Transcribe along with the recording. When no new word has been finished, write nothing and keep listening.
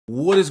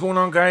What is going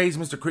on, guys?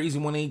 Mr.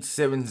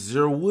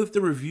 Crazy1870 with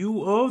the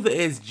review of the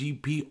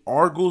SGP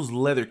Argos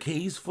leather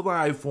case for the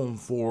iPhone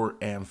 4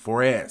 and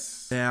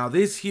 4S. Now,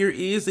 this here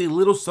is a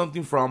little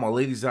something for all my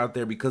ladies out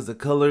there because the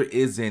color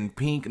is in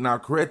pink. Now,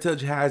 Correct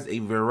Touch has a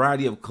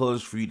variety of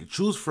colors for you to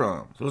choose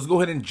from. So let's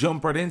go ahead and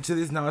jump right into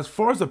this. Now, as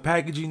far as the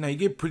packaging, now you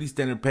get pretty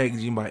standard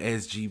packaging by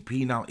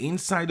SGP. Now,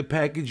 inside the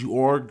package, you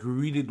are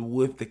greeted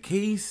with the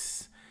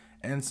case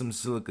and some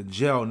silica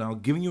gel. Now,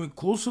 giving you a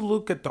closer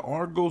look at the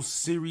Argos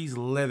series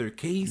leather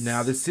case.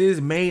 Now, this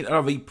is made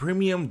of a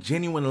premium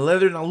genuine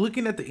leather. Now,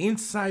 looking at the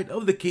inside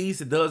of the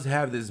case, it does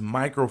have this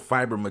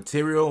microfiber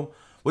material,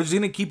 which is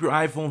going to keep your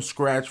iPhone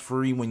scratch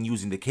free when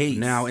using the case.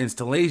 Now,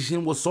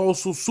 installation was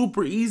also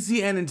super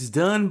easy, and it's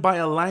done by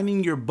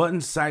aligning your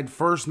button side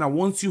first. Now,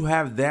 once you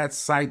have that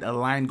side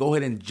aligned, go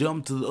ahead and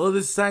jump to the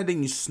other side,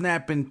 and you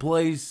snap in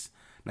place.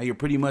 Now you're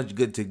pretty much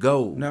good to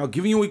go. Now,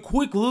 giving you a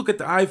quick look at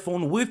the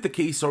iPhone with the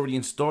case already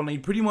installed. Now you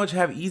pretty much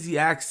have easy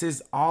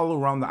access all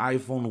around the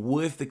iPhone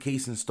with the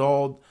case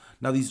installed.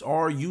 Now these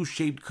are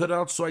U-shaped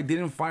cutouts, so I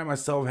didn't find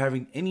myself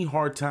having any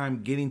hard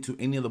time getting to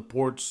any of the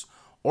ports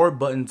or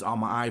buttons on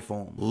my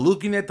iPhone.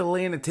 Looking at the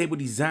lay and the table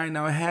design,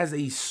 now it has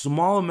a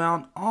small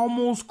amount,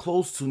 almost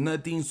close to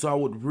nothing, so I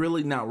would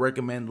really not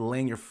recommend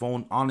laying your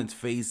phone on its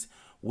face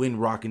when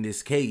rocking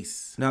this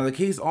case. Now the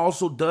case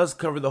also does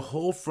cover the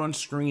whole front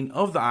screen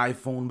of the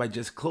iPhone by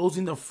just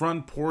closing the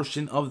front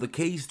portion of the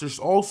case. There's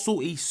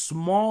also a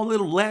small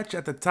little latch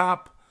at the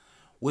top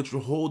which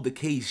will hold the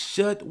case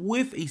shut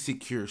with a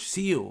secure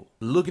seal.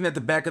 Looking at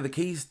the back of the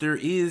case, there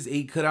is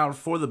a cutout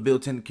for the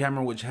built-in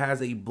camera which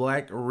has a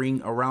black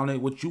ring around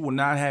it, which you will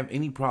not have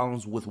any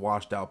problems with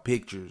washed out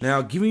pictures.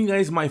 Now, giving you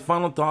guys my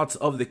final thoughts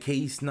of the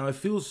case. Now, it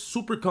feels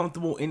super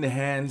comfortable in the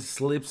hands,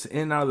 slips in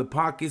and out of the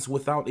pockets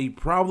without a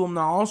problem.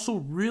 Now, I also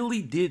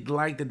really did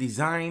like the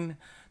design.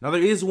 Now, there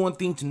is one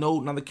thing to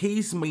note. Now, the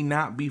case may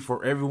not be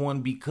for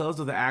everyone because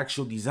of the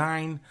actual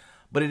design,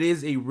 but it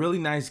is a really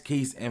nice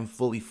case and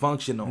fully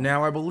functional.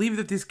 Now, I believe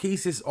that this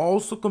case is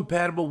also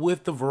compatible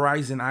with the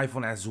Verizon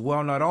iPhone as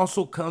well. Now, it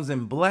also comes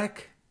in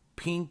black,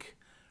 pink,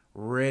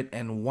 red,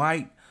 and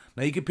white.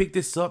 Now, you can pick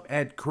this up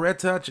at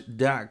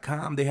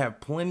correcttouch.com. They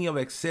have plenty of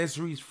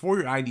accessories for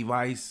your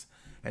iDevice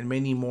and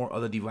many more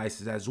other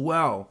devices as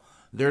well.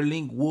 Their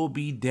link will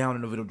be down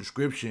in the video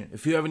description.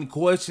 If you have any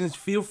questions,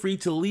 feel free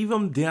to leave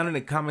them down in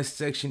the comment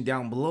section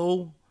down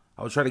below.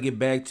 I'll try to get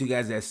back to you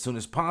guys as soon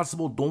as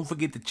possible. Don't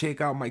forget to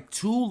check out my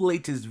 2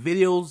 latest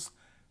videos.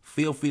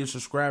 Feel free to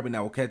subscribe, and I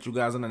will catch you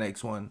guys on the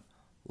next one.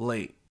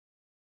 Late.